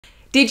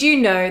Did you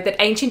know that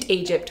ancient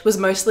Egypt was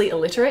mostly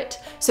illiterate,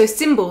 so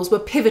symbols were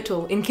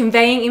pivotal in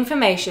conveying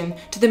information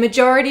to the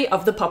majority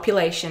of the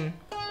population?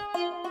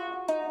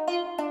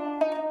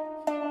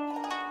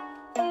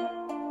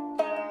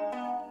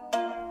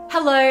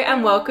 Hello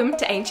and welcome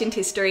to Ancient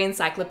History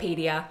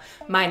Encyclopedia.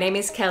 My name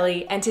is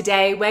Kelly and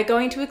today we're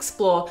going to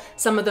explore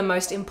some of the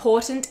most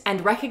important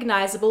and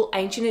recognisable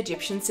ancient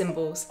Egyptian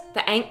symbols,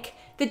 the Ankh,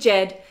 the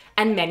Djed,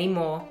 and many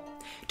more.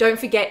 Don't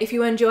forget, if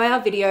you enjoy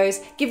our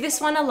videos, give this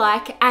one a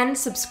like and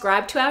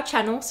subscribe to our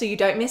channel so you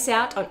don't miss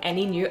out on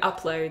any new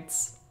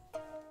uploads.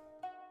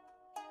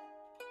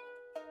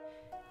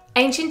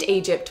 Ancient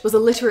Egypt was a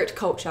literate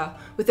culture,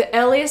 with the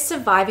earliest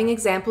surviving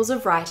examples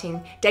of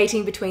writing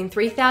dating between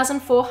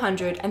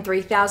 3400 and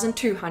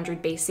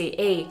 3200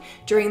 BCE,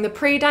 during the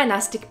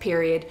Pre-Dynastic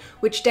Period,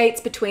 which dates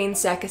between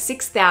circa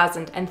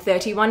 6000 and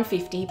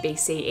 3150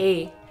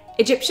 BCE.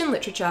 Egyptian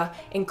literature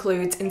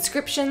includes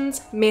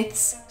inscriptions,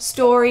 myths,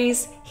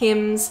 stories,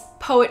 hymns,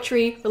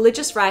 poetry,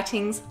 religious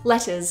writings,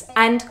 letters,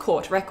 and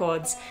court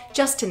records,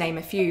 just to name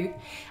a few,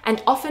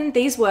 and often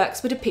these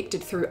works were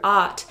depicted through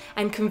art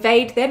and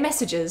conveyed their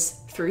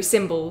messages through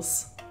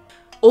symbols.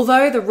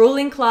 Although the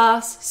ruling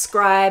class,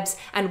 scribes,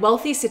 and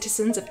wealthy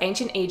citizens of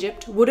ancient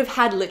Egypt would have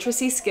had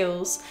literacy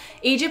skills,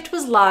 Egypt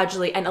was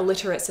largely an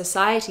illiterate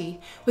society,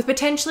 with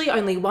potentially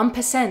only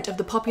 1% of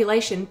the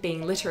population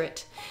being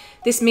literate.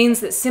 This means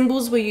that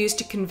symbols were used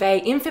to convey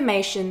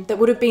information that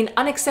would have been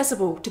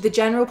inaccessible to the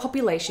general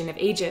population of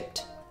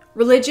Egypt.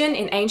 Religion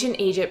in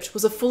ancient Egypt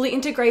was a fully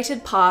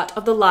integrated part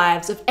of the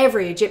lives of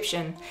every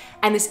Egyptian,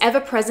 and this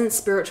ever-present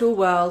spiritual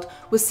world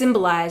was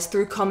symbolized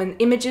through common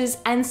images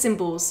and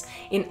symbols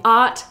in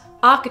art,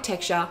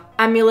 architecture,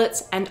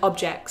 amulets, and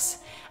objects.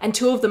 And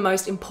two of the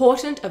most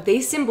important of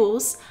these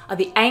symbols are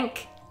the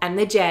Ankh and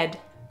the Djed.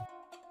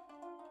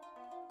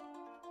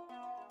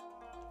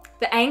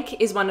 The Ankh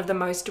is one of the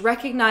most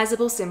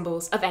recognisable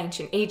symbols of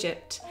ancient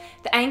Egypt.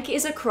 The Ankh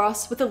is a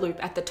cross with a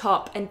loop at the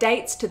top and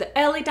dates to the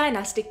early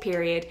dynastic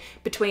period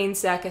between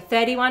circa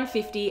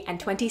 3150 and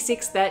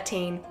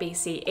 2613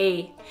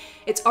 BCE.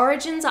 Its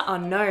origins are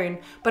unknown,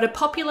 but a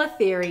popular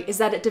theory is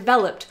that it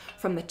developed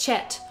from the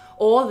Djed,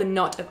 or the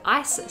knot of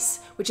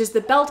Isis, which is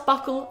the belt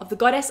buckle of the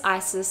goddess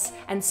Isis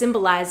and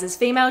symbolises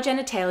female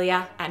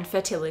genitalia and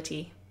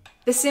fertility.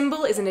 The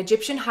symbol is an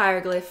Egyptian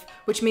hieroglyph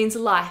which means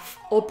life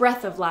or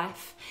breath of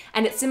life,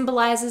 and it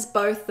symbolises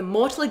both the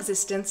mortal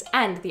existence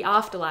and the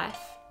afterlife.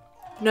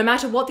 No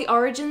matter what the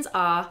origins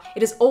are,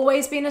 it has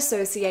always been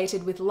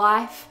associated with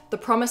life, the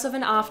promise of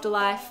an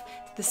afterlife,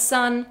 the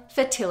sun,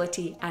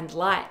 fertility, and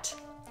light.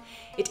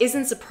 It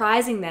isn't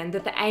surprising then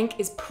that the Ankh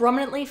is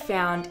prominently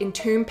found in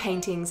tomb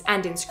paintings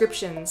and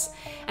inscriptions,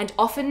 and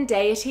often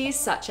deities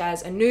such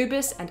as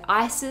Anubis and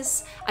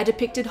Isis are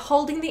depicted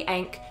holding the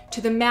Ankh to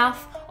the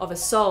mouth of a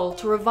soul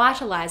to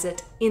revitalise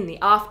it in the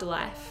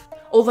afterlife.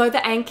 Although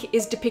the Ankh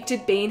is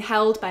depicted being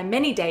held by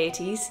many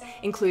deities,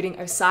 including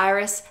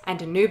Osiris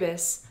and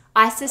Anubis,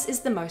 Isis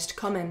is the most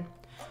common.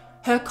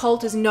 Her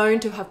cult is known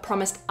to have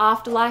promised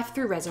afterlife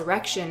through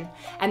resurrection,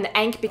 and the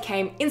Ankh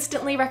became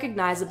instantly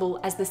recognisable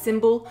as the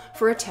symbol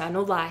for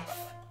eternal life.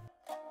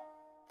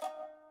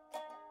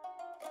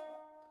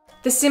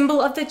 The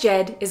symbol of the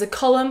Djed is a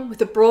column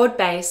with a broad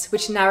base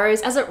which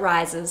narrows as it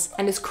rises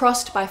and is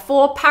crossed by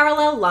 4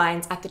 parallel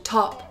lines at the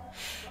top.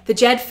 The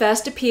Djed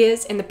first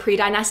appears in the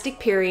Pre-Dynastic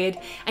Period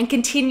and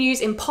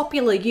continues in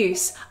popular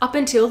use up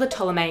until the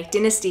Ptolemaic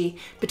dynasty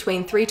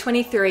between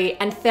 323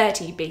 and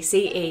 30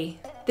 BCE.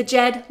 The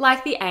Djed,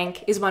 like the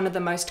Ankh, is one of the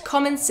most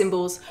common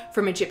symbols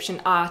from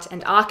Egyptian art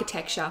and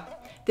architecture.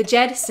 The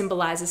Djed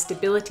symbolises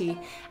stability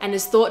and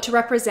is thought to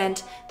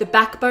represent the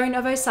backbone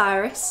of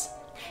Osiris,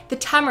 the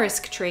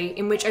tamarisk tree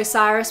in which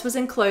Osiris was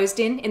enclosed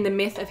in the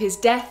myth of his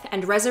death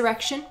and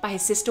resurrection by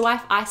his sister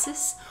wife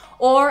Isis,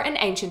 or an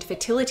ancient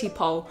fertility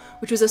pole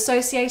which was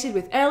associated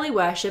with early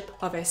worship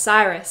of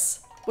Osiris.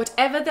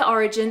 Whatever the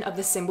origin of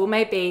the symbol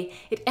may be,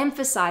 it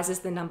emphasises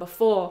the number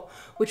 4,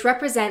 which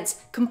represents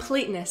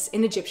completeness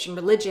in Egyptian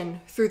religion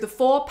through the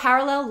 4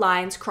 parallel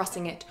lines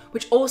crossing it,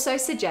 which also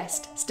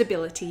suggest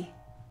stability.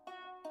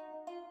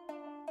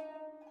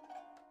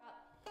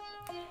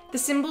 The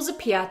symbols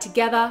appear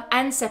together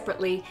and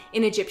separately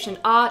in Egyptian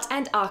art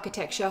and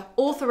architecture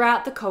all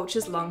throughout the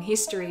culture's long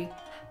history.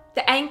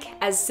 The Ankh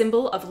as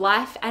symbol of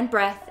life and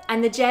breath,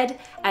 and the Djed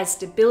as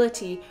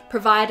stability,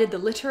 provided the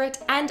literate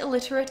and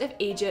illiterate of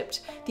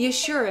Egypt the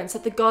assurance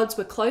that the gods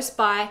were close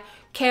by,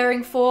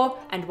 caring for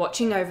and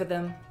watching over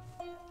them.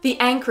 The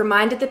Ankh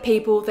reminded the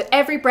people that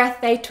every breath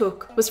they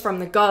took was from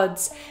the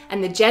gods,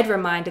 and the Djed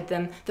reminded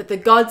them that the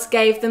gods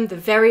gave them the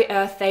very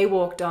earth they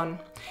walked on.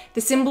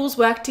 The symbols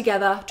worked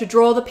together to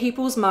draw the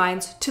people's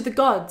minds to the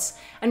gods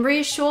and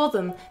reassure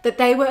them that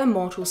they were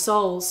immortal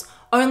souls,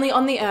 only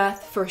on the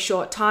earth for a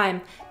short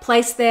time,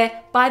 placed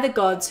there by the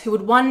gods who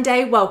would one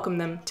day welcome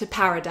them to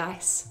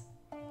paradise.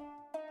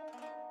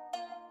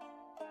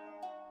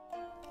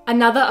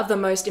 Another of the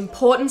most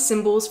important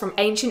symbols from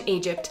ancient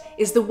Egypt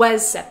is the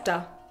Wes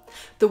Sceptre.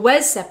 The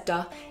Wes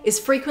Sceptre is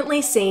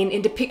frequently seen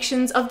in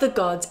depictions of the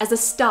gods as a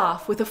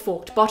staff with a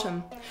forked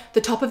bottom.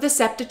 The top of the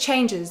sceptre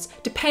changes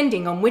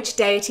depending on which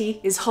deity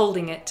is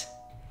holding it.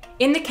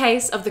 In the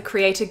case of the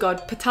creator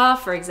god Ptah,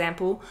 for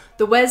example,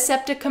 the Wes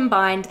Sceptre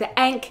combined the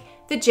Ankh,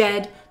 the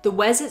Djed, the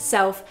Wes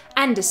itself,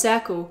 and a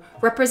circle,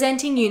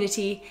 representing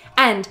unity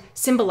and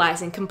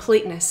symbolising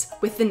completeness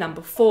with the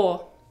number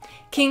 4.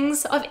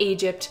 Kings of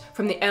Egypt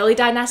from the early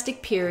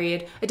dynastic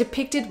period are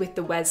depicted with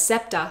the Wes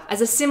Sceptre as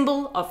a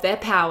symbol of their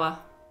power.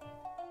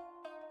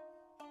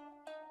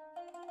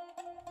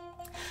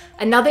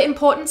 Another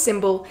important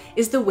symbol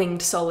is the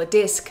winged solar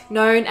disk,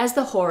 known as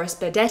the Horus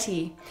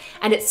Berdeti,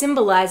 and it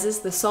symbolises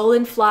the soul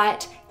in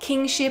flight,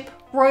 kingship,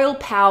 royal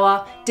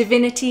power,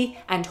 divinity,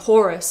 and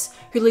Horus,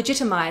 who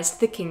legitimised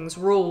the king's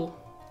rule.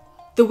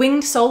 The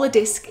winged solar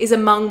disk is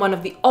among one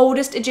of the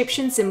oldest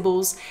Egyptian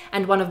symbols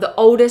and one of the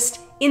oldest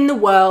in the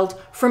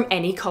world from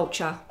any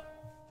culture.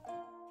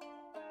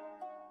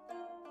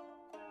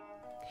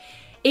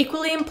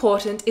 Equally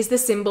important is the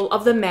symbol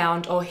of the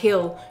mound or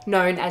hill,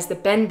 known as the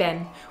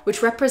benben,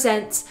 which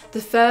represents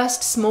the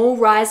first small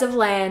rise of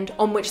land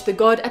on which the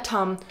god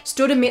Atum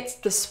stood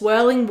amidst the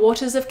swirling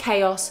waters of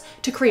chaos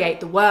to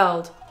create the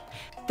world.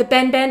 The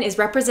benben is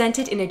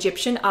represented in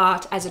Egyptian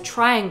art as a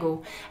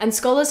triangle, and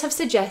scholars have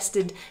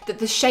suggested that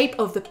the shape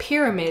of the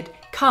pyramid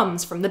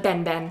comes from the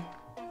benben.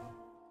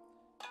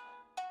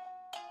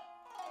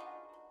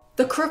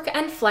 The crook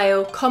and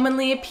flail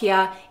commonly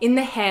appear in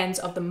the hands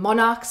of the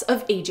monarchs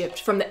of Egypt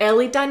from the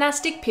early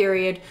dynastic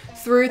period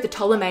through the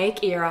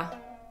Ptolemaic era.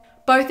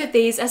 Both of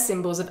these are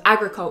symbols of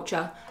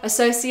agriculture,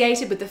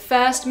 associated with the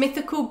first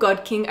mythical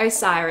god king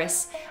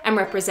Osiris, and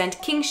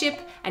represent kingship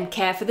and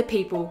care for the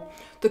people.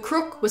 The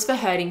crook was for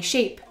herding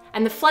sheep,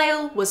 and the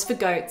flail was for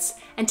goats,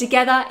 and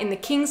together in the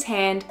king's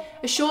hand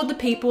assured the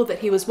people that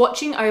he was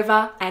watching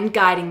over and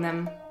guiding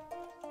them.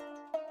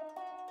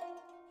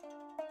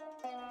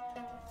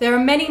 There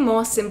are many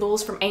more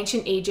symbols from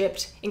ancient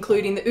Egypt,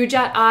 including the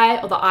Ujat eye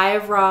or the Eye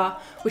of Ra,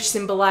 which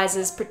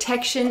symbolises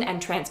protection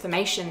and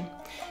transformation.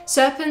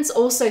 Serpents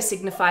also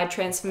signified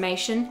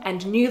transformation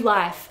and new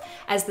life,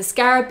 as the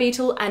scarab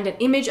beetle and an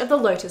image of the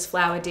lotus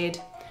flower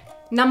did.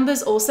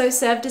 Numbers also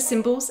served as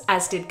symbols,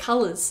 as did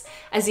colours,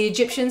 as the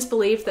Egyptians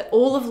believed that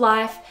all of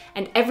life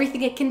and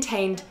everything it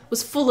contained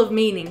was full of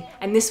meaning,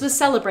 and this was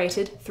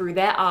celebrated through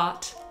their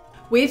art.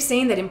 We've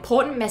seen that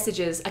important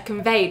messages are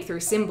conveyed through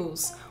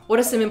symbols. What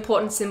are some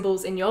important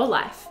symbols in your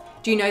life?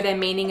 Do you know their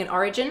meaning and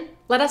origin?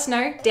 Let us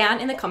know down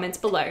in the comments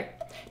below.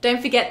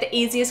 Don't forget the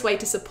easiest way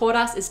to support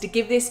us is to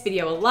give this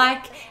video a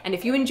like, and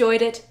if you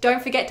enjoyed it,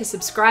 don't forget to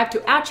subscribe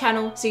to our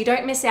channel so you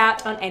don't miss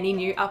out on any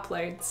new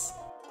uploads.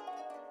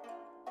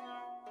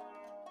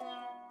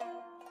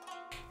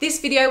 This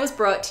video was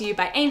brought to you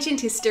by Ancient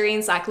History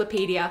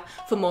Encyclopedia.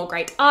 For more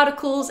great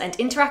articles and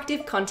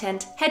interactive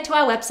content, head to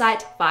our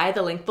website via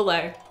the link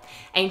below.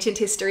 Ancient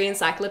History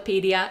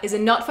Encyclopedia is a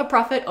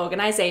not-for-profit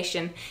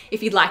organisation.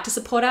 If you'd like to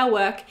support our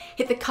work,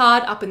 hit the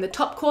card up in the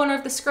top corner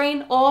of the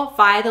screen or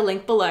via the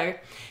link below.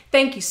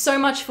 Thank you so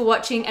much for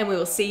watching, and we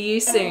will see you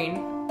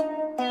soon.